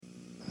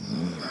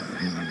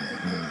Good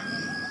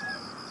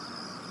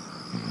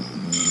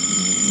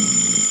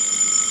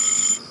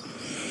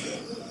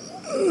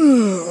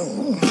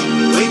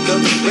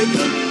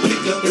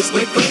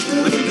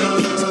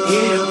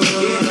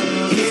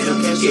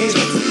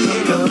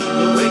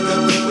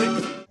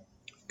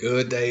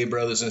day,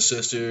 brothers and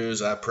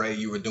sisters. I pray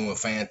you are doing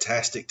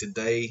fantastic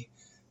today,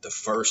 the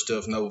 1st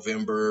of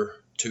November,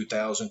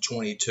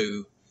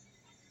 2022.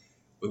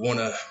 We want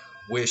to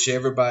wish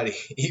everybody,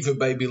 even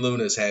baby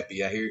Luna's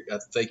happy. I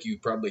think you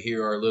probably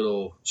hear our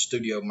little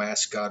studio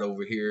mascot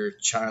over here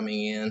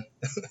chiming in.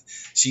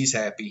 She's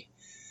happy.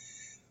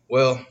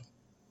 Well,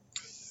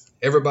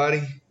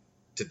 everybody,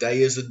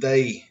 today is the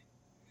day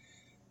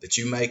that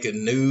you make a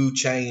new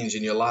change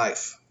in your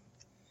life.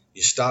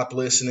 You stop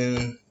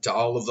listening to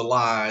all of the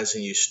lies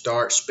and you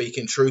start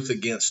speaking truth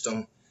against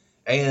them.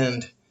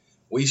 And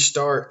we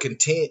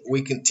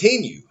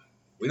continue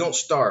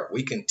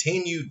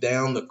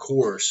down the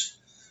course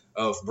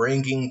of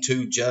bringing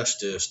to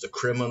justice the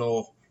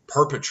criminal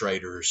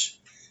perpetrators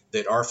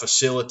that are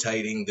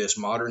facilitating this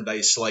modern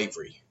day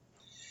slavery.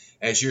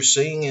 As you're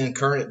seeing in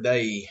current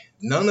day,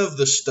 none of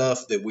the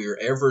stuff that we are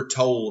ever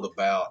told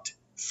about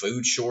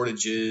food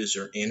shortages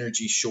or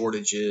energy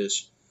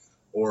shortages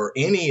or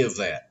any of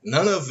that,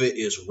 none of it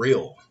is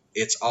real.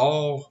 It's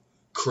all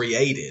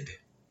created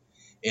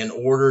in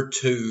order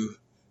to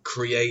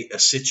create a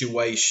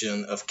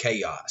situation of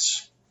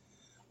chaos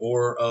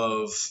or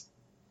of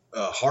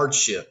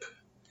hardship.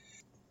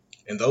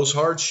 And those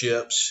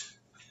hardships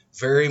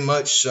very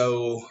much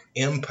so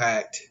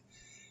impact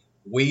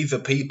we the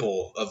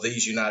people of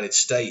these United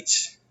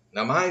States.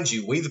 Now, mind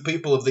you, we the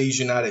people of these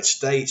United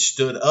States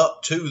stood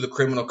up to the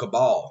criminal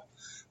cabal.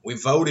 We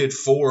voted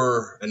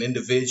for an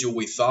individual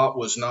we thought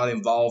was not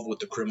involved with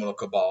the criminal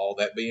cabal,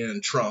 that being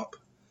Trump.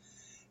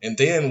 And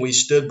then we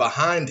stood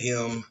behind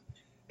him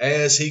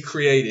as he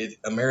created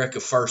America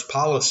First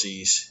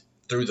policies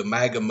through the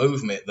MAGA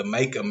movement, the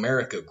Make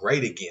America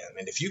Great Again.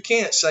 And if you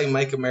can't say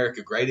Make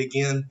America Great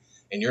Again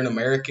and you're an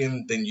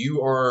American, then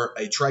you are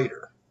a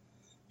traitor.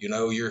 You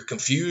know, you're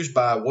confused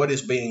by what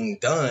is being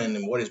done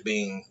and what is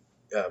being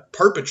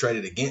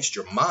perpetrated against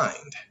your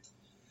mind.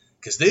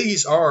 Because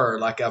these are,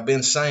 like I've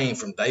been saying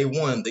from day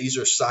one, these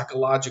are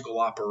psychological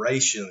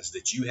operations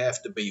that you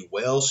have to be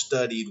well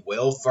studied,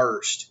 well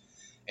versed,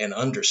 and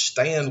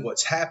understand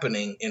what's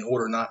happening in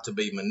order not to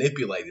be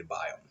manipulated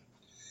by them.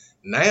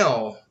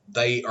 Now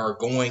they are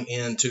going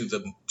into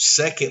the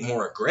second,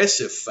 more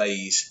aggressive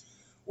phase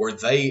where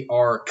they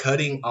are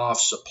cutting off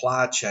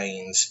supply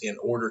chains in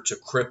order to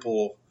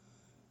cripple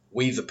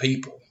we the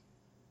people.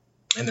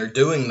 And they're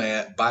doing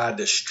that by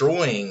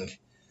destroying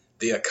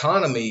the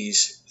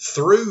economies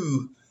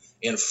through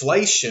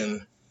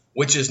inflation,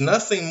 which is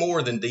nothing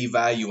more than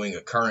devaluing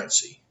a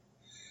currency.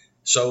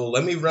 So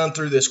let me run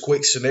through this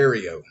quick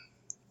scenario.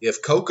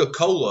 If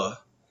Coca-Cola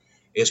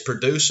is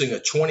producing a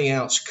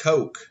 20-ounce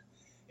Coke,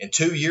 and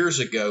 2 years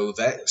ago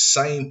that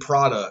same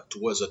product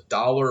was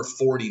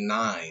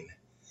 $1.49,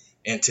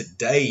 and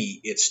today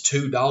it's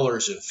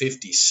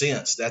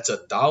 $2.50. That's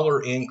a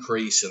dollar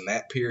increase in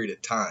that period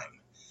of time.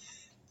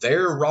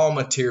 Their raw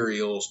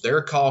materials,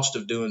 their cost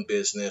of doing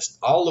business,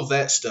 all of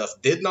that stuff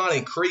did not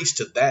increase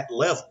to that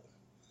level.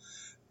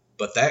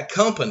 But that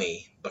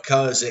company,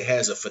 because it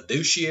has a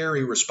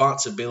fiduciary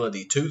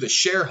responsibility to the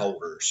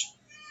shareholders,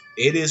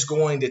 it is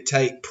going to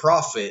take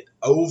profit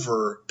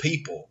over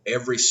people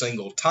every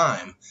single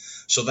time.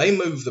 So they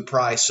move the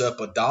price up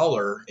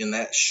 $1 in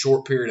that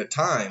short period of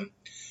time,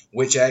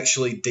 which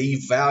actually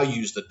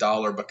devalues the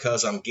dollar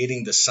because I'm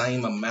getting the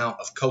same amount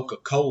of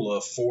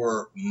Coca-Cola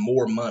for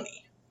more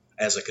money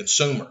as a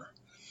consumer.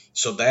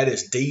 So that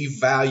is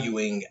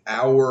devaluing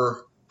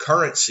our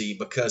currency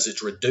because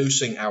it's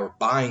reducing our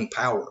buying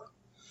power.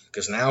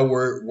 Because now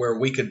where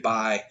we could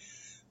buy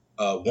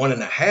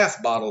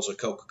 1.5 bottles of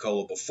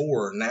Coca-Cola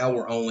before, now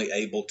we're only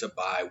able to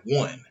buy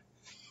one.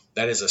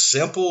 That is a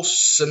simple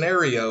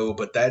scenario,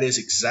 but that is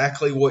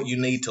exactly what you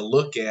need to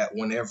look at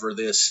whenever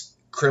this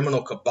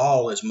criminal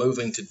cabal is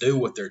moving to do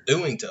what they're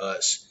doing to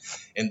us.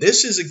 And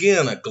this is,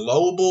 again, a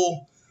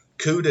global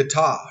coup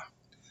d'etat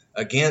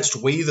against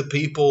we the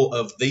people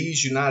of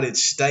these United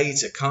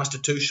States, a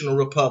constitutional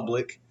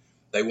republic.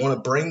 They want to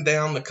bring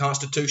down the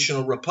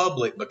constitutional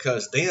republic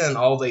because then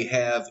all they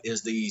have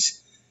is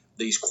these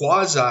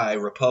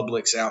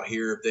quasi-republics out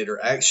here that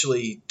are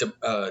actually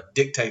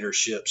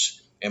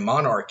dictatorships and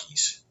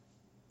monarchies.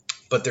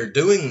 But they're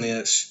doing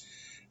this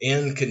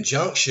in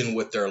conjunction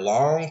with their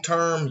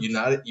long-term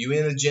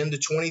UN Agenda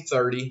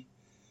 2030,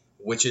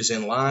 which is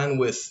in line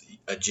with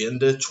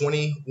Agenda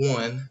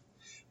 21,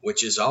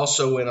 which is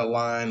also in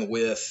line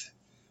with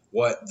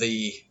what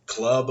the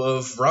Club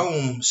of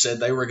Rome said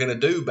they were going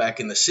to do back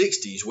in the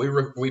 60s.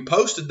 We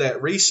posted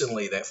that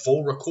recently, that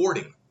full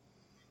recording.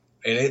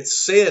 And it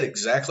said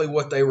exactly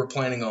what they were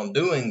planning on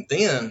doing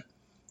then,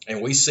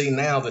 and we see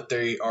now that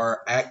they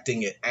are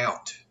acting it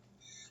out.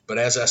 But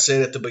as I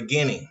said at the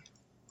beginning,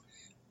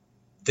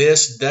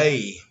 this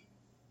day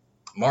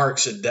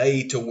marks a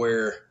day to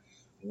where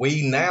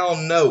We now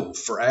know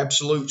for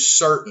absolute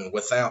certain,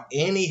 without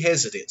any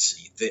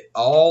hesitancy, that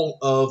all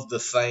of the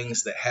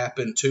things that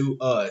happen to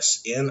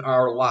us in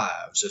our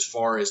lives, as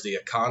far as the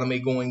economy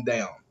going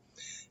down,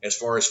 as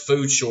far as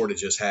food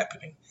shortages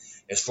happening,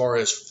 as far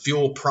as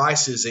fuel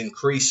prices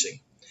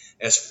increasing,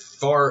 as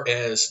far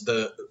as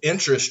the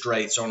interest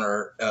rates on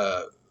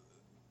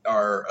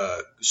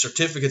our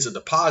certificates of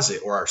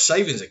deposit or our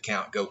savings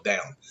account go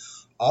down,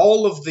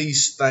 all of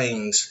these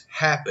things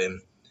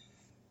happen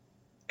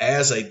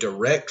as a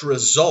direct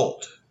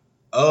result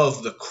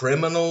of the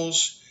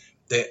criminals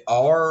that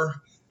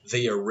are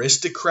the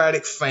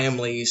aristocratic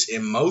families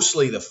and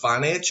mostly the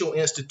financial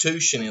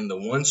institution in the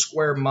 1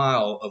 square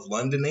mile of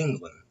London,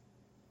 England,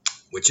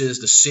 which is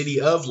the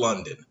city of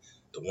London,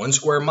 the 1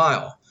 square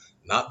mile,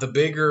 not the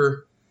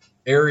bigger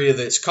area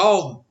that's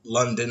called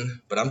London,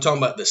 but I'm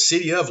talking about the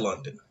city of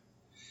London.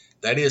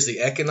 That is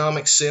the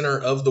economic center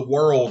of the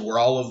world, where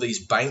all of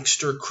these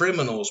bankster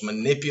criminals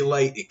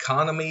manipulate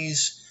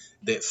economies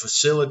that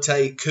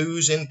facilitate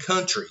coups in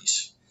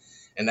countries.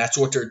 And that's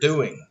what they're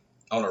doing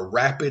on a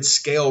rapid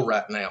scale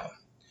right now.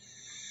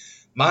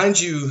 Mind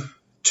you,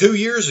 2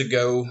 years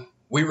ago,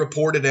 we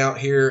reported out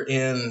here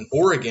in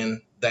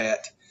Oregon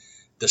that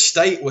the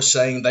state was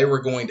saying they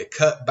were going to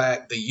cut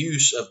back the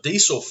use of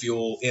diesel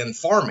fuel in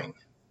farming.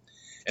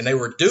 And they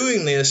were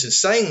doing this and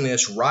saying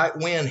this right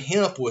when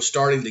hemp was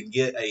starting to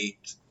get a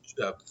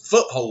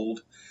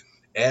foothold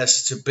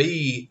as to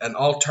be an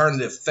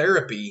alternative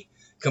therapy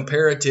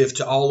comparative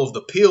to all of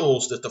the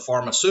pills that the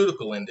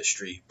pharmaceutical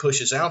industry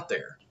pushes out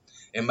there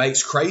and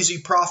makes crazy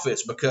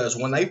profits, because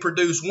when they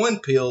produce one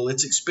pill,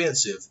 it's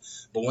expensive.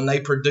 But when they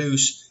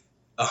produce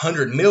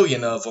 100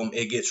 million of them,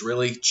 it gets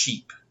really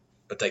cheap.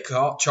 But they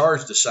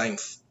charge the same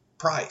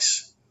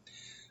price.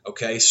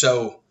 Okay,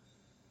 so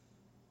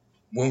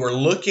when we're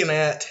looking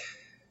at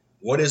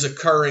what is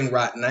occurring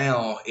right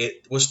now,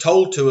 it was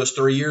told to us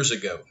 3 years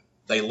ago.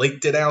 They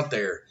leaked it out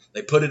there.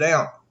 They put it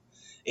out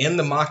in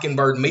the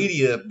Mockingbird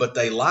media, but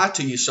they lie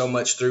to you so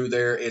much through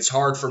there, it's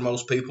hard for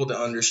most people to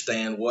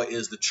understand what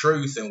is the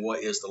truth and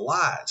what is the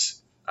lies.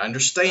 I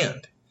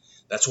understand.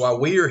 That's why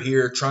we are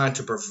here trying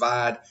to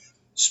provide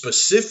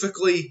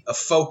specifically a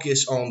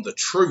focus on the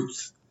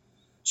truth,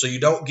 so you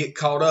don't get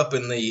caught up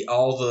in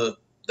all the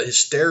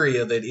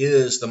hysteria that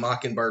is the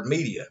Mockingbird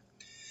media.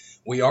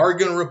 We are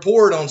going to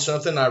report on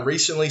something. I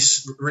recently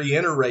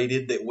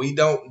reiterated that we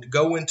don't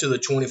go into the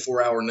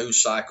 24-hour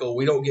news cycle.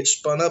 We don't get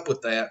spun up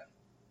with that.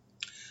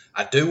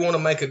 I do want to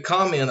make a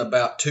comment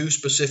about two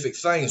specific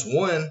things.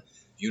 One,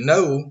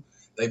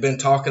 they've been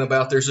talking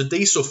about there's a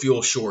diesel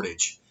fuel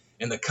shortage.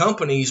 And the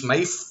companies,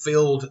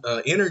 Mayfield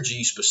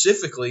Energy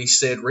specifically,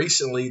 said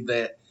recently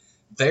that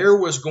there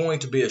was going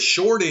to be a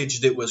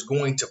shortage that was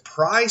going to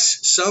price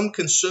some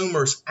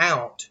consumers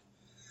out,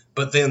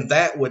 but then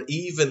that would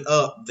even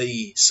up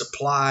the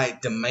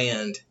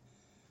supply-demand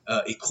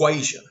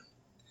equation.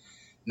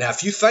 Now,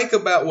 if you think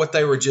about what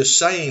they were just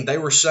saying, they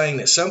were saying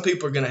that some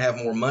people are going to have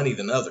more money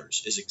than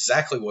others, is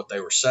exactly what they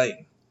were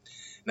saying.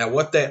 Now,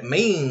 what that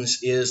means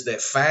is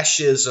that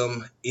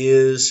fascism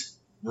is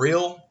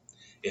real.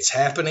 It's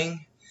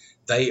happening.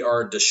 They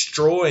are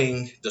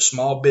destroying the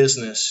small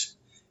business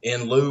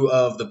in lieu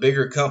of the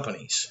bigger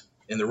companies.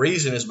 And the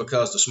reason is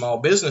because the small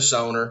business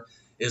owner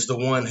is the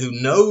one who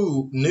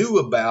knew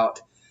about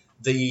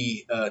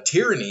the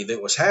tyranny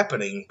that was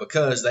happening,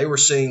 because they were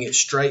seeing it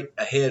straight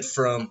ahead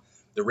from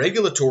the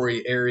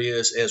regulatory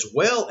areas, as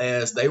well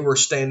as they were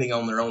standing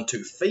on their own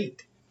 2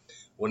 feet.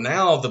 Well,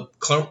 now the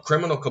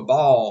criminal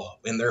cabal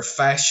and their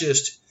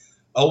fascist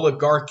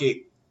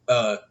oligarchic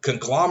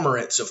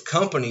conglomerates of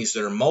companies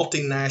that are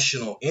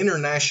multinational,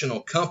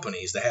 international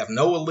companies that have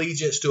no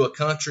allegiance to a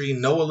country,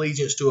 no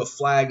allegiance to a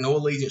flag, no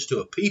allegiance to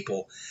a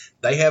people.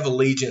 They have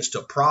allegiance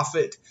to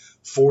profit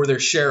for their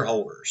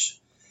shareholders.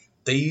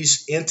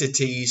 These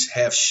entities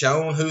have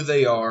shown who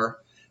they are,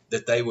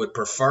 that they would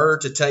prefer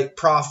to take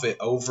profit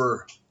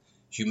over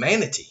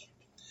humanity.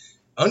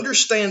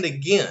 Understand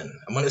again,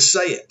 I'm going to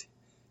say it.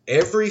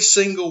 Every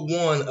single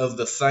one of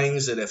the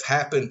things that have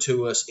happened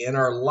to us in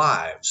our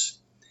lives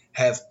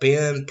have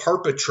been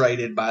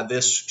perpetrated by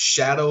this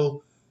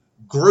shadow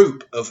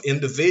group of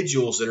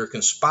individuals that are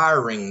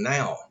conspiring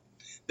now.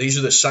 These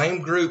are the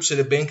same groups that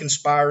have been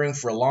conspiring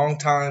for a long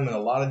time in a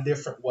lot of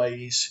different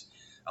ways.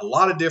 A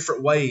lot of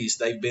different ways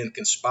they've been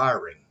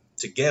conspiring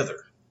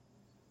together,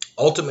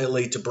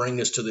 ultimately to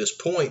bring us to this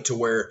point to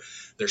where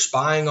they're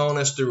spying on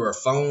us through our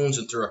phones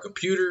and through our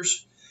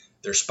computers.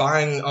 They're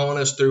spying on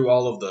us through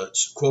all of the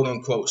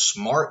quote-unquote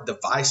smart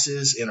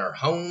devices in our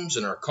homes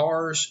and our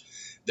cars.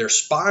 They're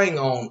spying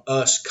on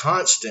us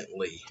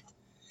constantly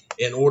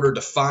in order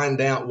to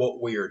find out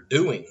what we are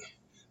doing,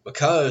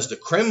 because the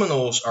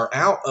criminals are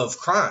out of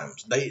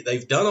crimes.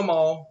 They've done them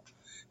all.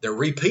 They're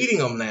repeating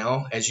them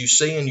now, as you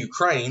see in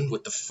Ukraine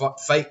with the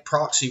fake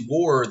proxy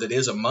war that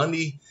is a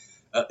money.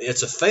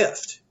 It's a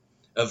theft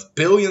of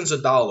billions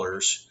of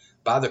dollars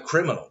by the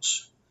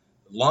criminals,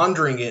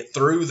 laundering it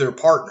through their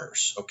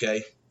partners.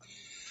 Okay.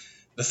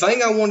 The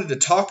thing I wanted to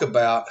talk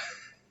about,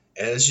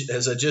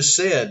 as I just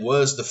said,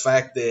 was the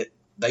fact that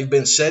they've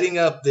been setting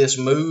up this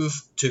move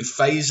to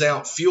phase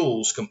out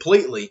fuels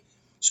completely,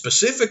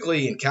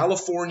 specifically in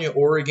California,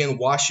 Oregon,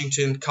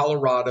 Washington,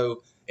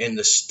 Colorado, and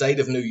the state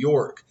of New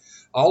York.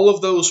 All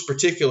of those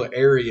particular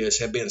areas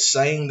have been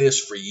saying this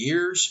for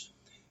years,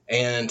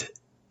 and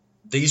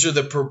these are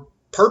the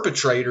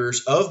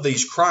perpetrators of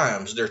these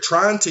crimes. They're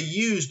trying to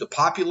use the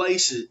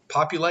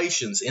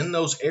populations in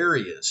those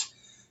areas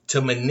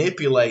to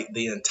manipulate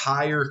the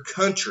entire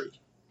country.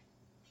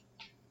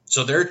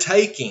 So they're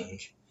taking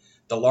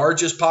the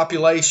largest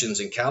populations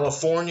in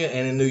California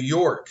and in New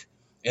York,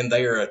 and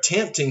they are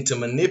attempting to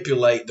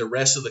manipulate the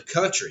rest of the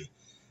country.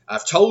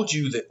 I've told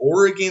you that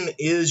Oregon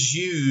is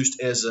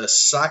used as a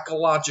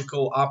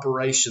psychological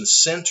operations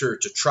center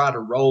to try to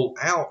roll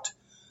out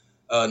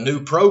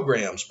new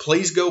programs.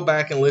 Please go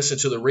back and listen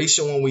to the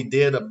recent one we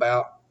did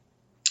about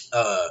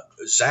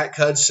Zach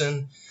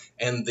Hudson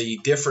and the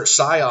different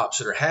psyops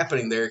that are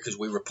happening there, because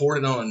we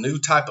reported on a new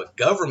type of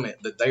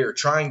government that they are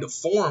trying to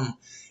form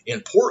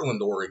in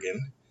Portland,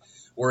 Oregon,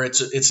 where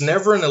it's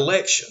never an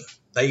election.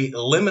 They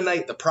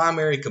eliminate the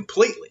primary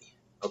completely,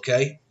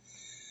 okay?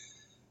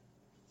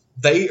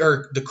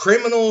 The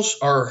criminals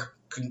are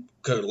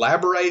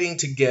collaborating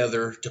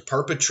together to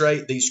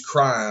perpetrate these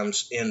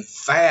crimes in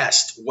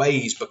fast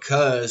ways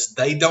because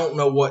they don't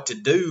know what to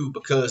do,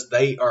 because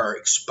they are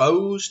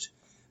exposed,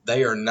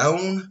 they are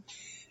known.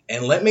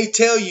 And let me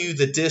tell you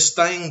that this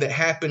thing that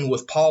happened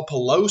with Paul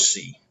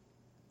Pelosi,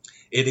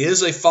 it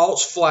is a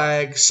false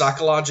flag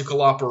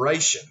psychological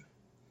operation.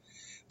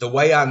 The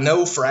way I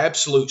know for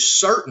absolute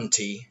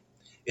certainty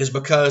is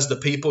because the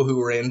people who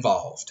were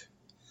involved.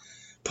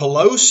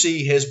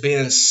 Pelosi has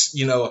been,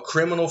 a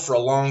criminal for a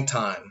long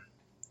time.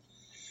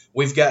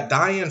 We've got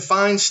Dianne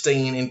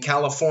Feinstein in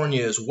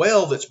California as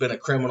well that's been a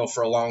criminal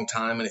for a long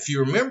time. And if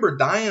you remember,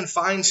 Dianne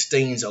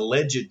Feinstein's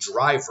alleged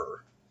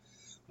driver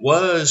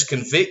was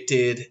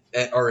convicted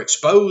or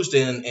exposed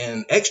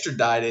and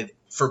extradited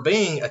for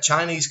being a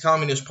Chinese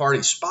Communist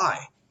Party spy.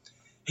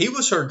 He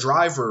was her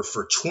driver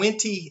for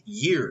 20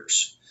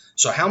 years.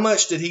 So how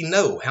much did he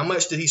know? How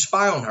much did he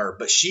spy on her?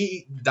 But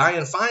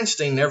Dianne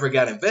Feinstein never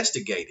got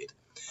investigated.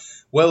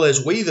 Well,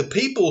 as we the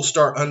people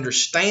start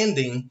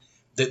understanding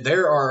that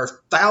there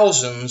are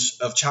thousands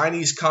of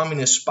Chinese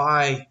communist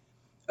spy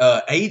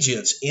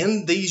agents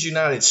in these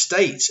United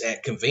States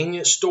at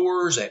convenience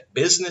stores, at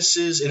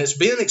businesses, and it's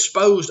been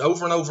exposed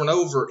over and over and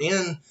over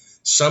in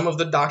some of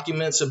the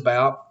documents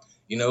about,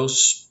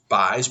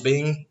 spies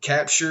being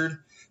captured.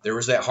 There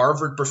was that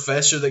Harvard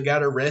professor that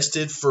got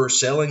arrested for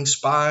selling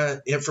spy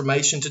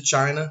information to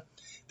China.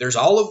 There's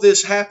all of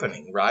this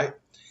happening, right?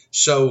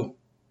 So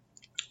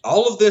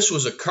all of this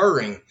was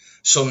occurring.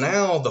 So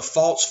now the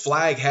false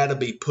flag had to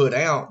be put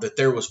out that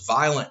there was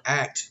violent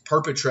act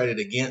perpetrated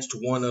against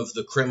one of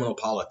the criminal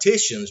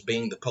politicians,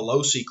 being the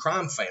Pelosi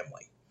crime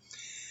family.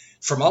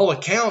 From all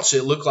accounts,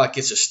 it looked like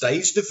it's a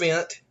staged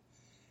event,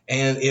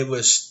 and it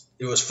was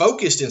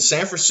focused in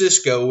San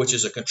Francisco, which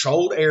is a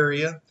controlled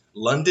area.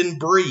 London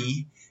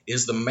Bree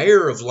is the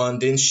mayor of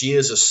London. She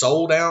is a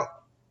sold out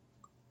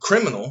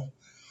criminal.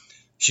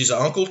 She's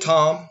an Uncle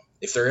Tom.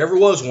 If there ever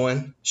was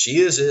one, she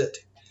is it.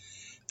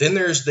 Then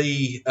there's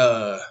the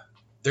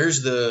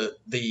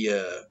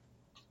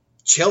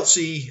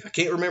Chelsea, I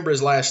can't remember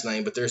his last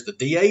name, but there's the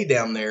DA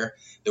down there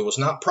that was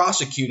not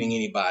prosecuting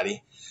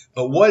anybody.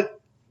 But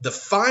what the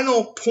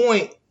final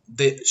point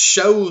that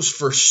shows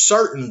for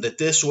certain that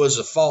this was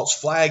a false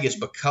flag is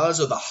because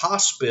of the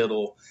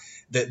hospital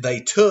that they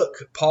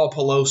took Paul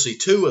Pelosi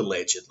to,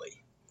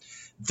 allegedly.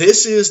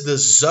 This is the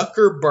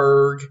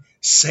Zuckerberg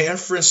San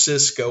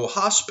Francisco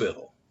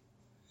Hospital.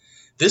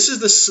 This is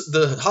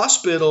the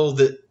hospital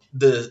that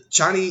the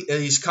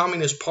Chinese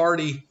Communist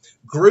Party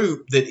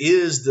group that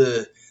is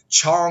the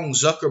Chong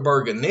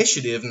Zuckerberg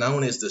Initiative,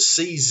 known as the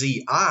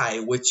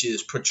CZI, which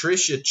is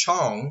Patricia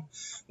Chong,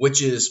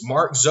 which is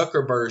Mark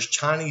Zuckerberg's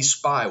Chinese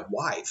spy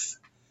wife.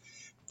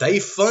 They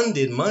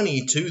funded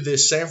money to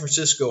this San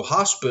Francisco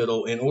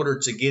hospital in order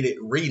to get it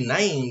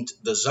renamed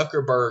the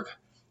Zuckerberg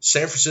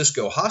San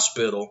Francisco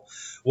Hospital.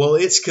 Well,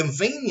 it's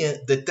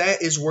convenient that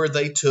that is where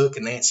they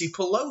took Nancy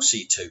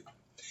Pelosi to.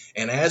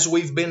 And as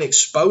we've been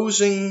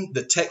exposing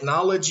the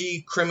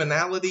technology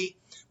criminality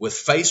with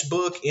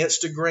Facebook,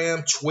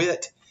 Instagram,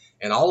 Twit,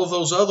 and all of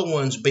those other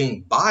ones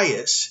being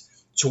biased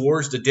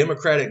towards the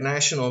Democratic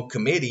National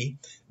Committee,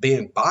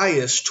 being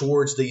biased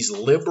towards these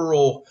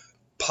liberal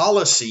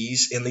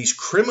policies and these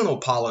criminal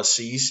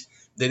policies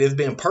that have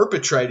been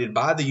perpetrated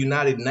by the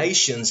United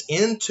Nations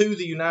into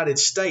the United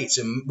States.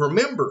 And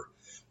remember,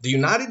 the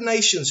United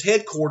Nations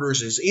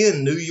headquarters is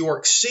in New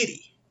York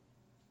City.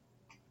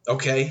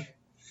 Okay?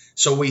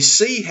 So we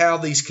see how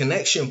these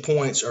connection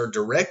points are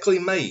directly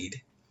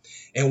made,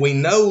 and we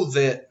know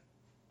that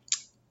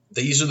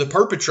these are the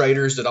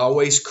perpetrators that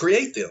always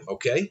create them,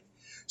 okay?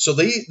 So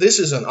this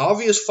is an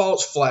obvious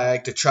false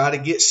flag to try to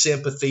get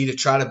sympathy, to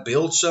try to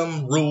build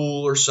some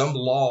rule or some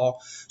law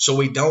so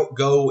we don't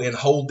go and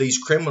hold these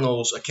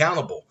criminals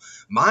accountable.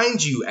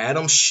 Mind you,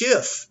 Adam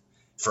Schiff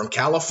from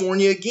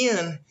California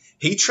again,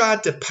 he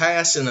tried to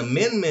pass an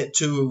amendment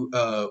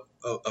to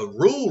a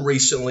rule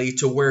recently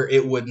to where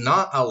it would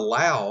not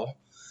allow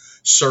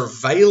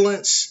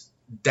surveillance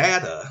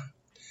data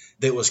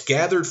that was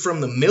gathered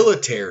from the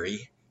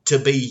military to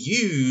be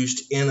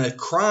used in a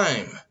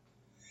crime,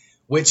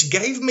 which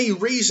gave me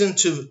reason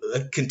to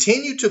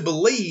continue to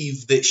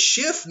believe that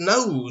Schiff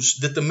knows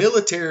that the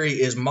military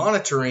is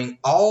monitoring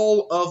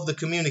all of the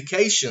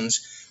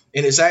communications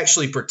and is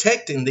actually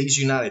protecting these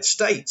United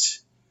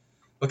States.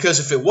 Because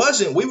if it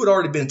wasn't, we would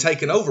already been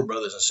taken over,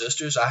 brothers and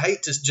sisters. I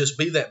hate to just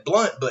be that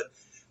blunt, but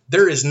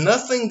there is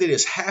nothing that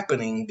is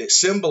happening that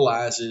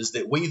symbolizes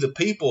that we, the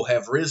people,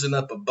 have risen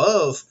up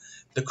above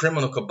the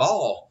criminal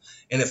cabal.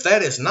 And if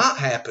that has not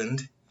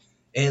happened,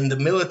 and the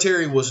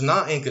military was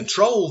not in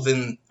control,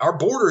 then our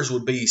borders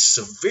would be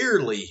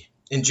severely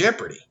in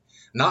jeopardy.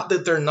 Not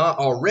that they're not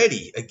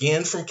already,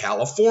 again, from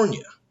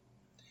California.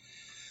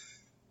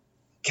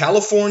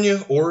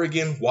 California,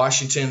 Oregon,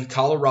 Washington,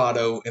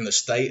 Colorado, and the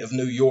state of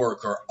New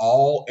York are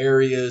all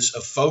areas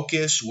of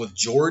focus, with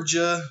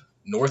Georgia,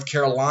 North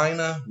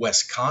Carolina,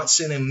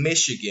 Wisconsin, and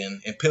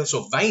Michigan, and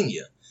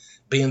Pennsylvania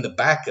being the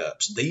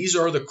backups. These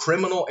are the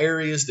criminal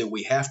areas that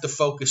we have to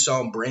focus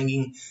on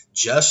bringing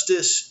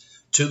justice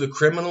to the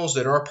criminals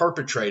that are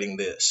perpetrating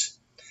this.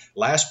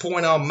 Last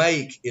point I'll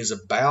make is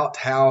about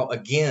how,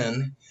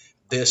 again,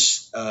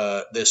 this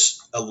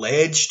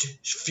alleged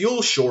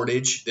fuel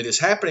shortage that is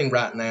happening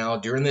right now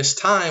during this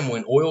time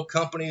when oil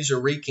companies are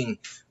wreaking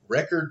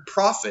record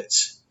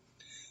profits.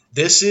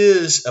 This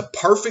is a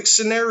perfect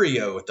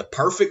scenario at the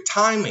perfect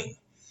timing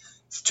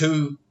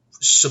to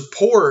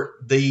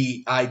support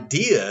the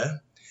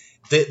idea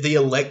that the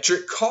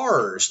electric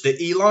cars,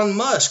 that Elon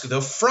Musk,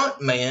 the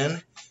front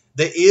man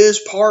that is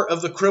part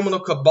of the criminal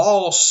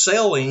cabal,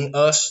 selling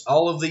us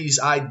all of these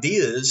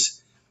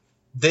ideas,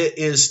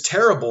 that is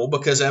terrible.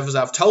 Because as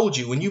I've told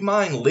you, when you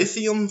mine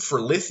lithium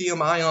for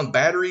lithium ion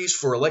batteries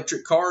for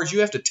electric cars, you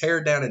have to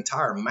tear down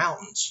entire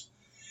mountains.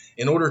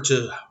 In order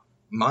to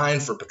mine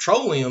for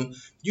petroleum,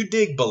 you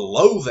dig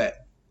below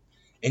that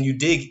and you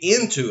dig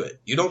into it.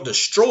 You don't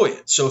destroy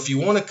it. So if you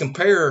want to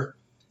compare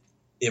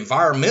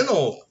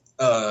environmental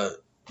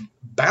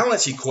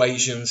balance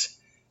equations,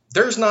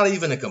 there's not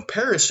even a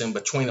comparison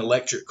between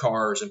electric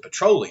cars and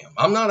petroleum.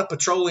 I'm not a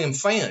petroleum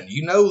fan.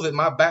 You know that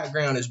my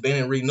background has been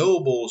in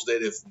renewables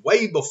that have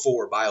way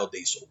before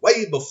biodiesel,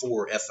 way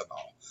before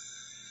ethanol.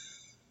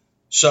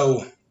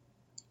 So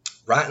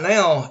right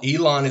now,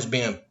 Elon is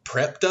being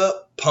prepped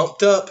up,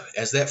 pumped up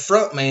as that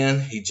front man.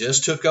 He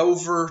just took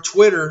over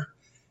Twitter,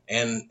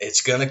 and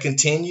it's going to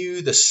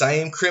continue the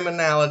same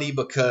criminality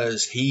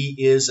because he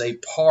is a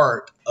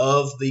part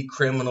of the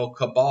criminal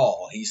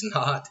cabal. He's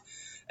not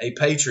a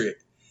patriot.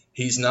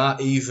 He's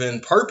not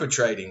even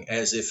perpetrating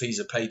as if he's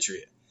a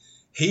patriot.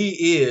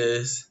 He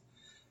is,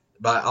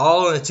 by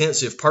all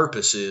intensive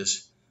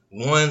purposes,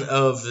 one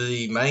of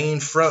the main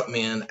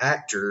frontmen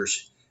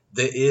actors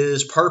that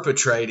is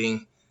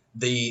perpetrating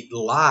the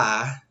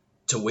lie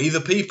to we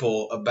the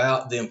people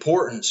about the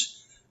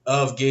importance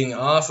of getting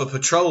off of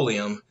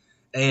petroleum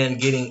and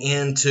getting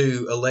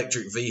into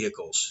electric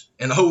vehicles.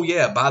 And oh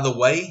yeah, by the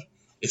way,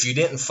 if you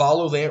didn't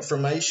follow the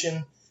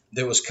information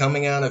that was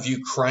coming out of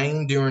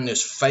Ukraine during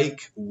this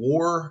fake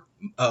war,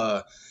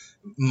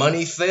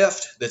 money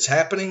theft that's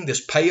happening,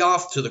 this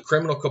payoff to the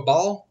criminal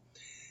cabal,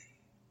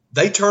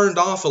 they turned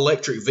off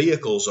electric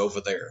vehicles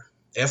over there.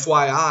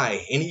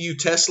 FYI, any of you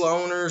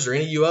Tesla owners or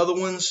any of you other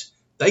ones,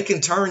 they can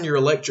turn your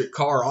electric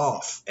car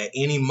off at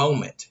any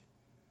moment.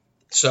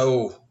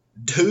 So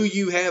do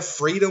you have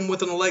freedom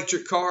with an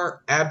electric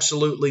car?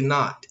 Absolutely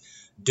not.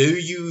 Do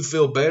you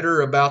feel better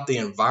about the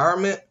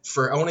environment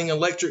for owning an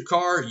electric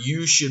car?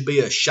 You should be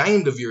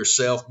ashamed of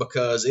yourself,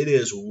 because it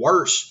is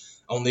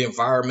worse on the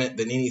environment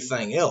than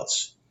anything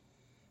else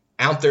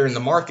out there in the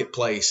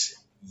marketplace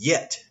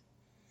yet.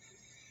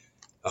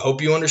 I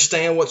hope you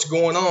understand what's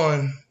going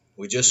on.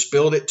 We just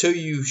spilled it to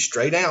you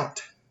straight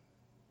out.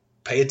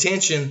 Pay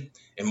attention,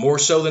 and more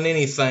so than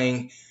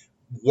anything,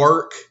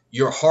 work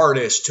your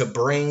hardest to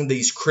bring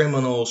these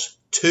criminals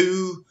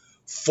to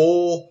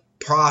full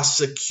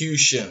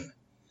prosecution.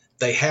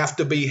 They have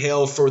to be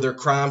held for their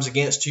crimes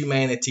against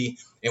humanity,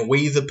 and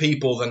we the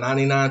people, the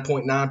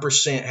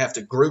 99.9%, have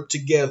to group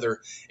together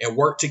and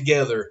work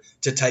together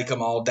to take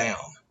them all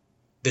down.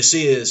 This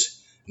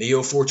is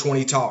Neo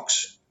 420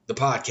 Talks, the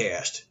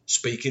podcast,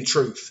 speaking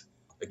truth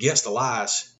against the lies.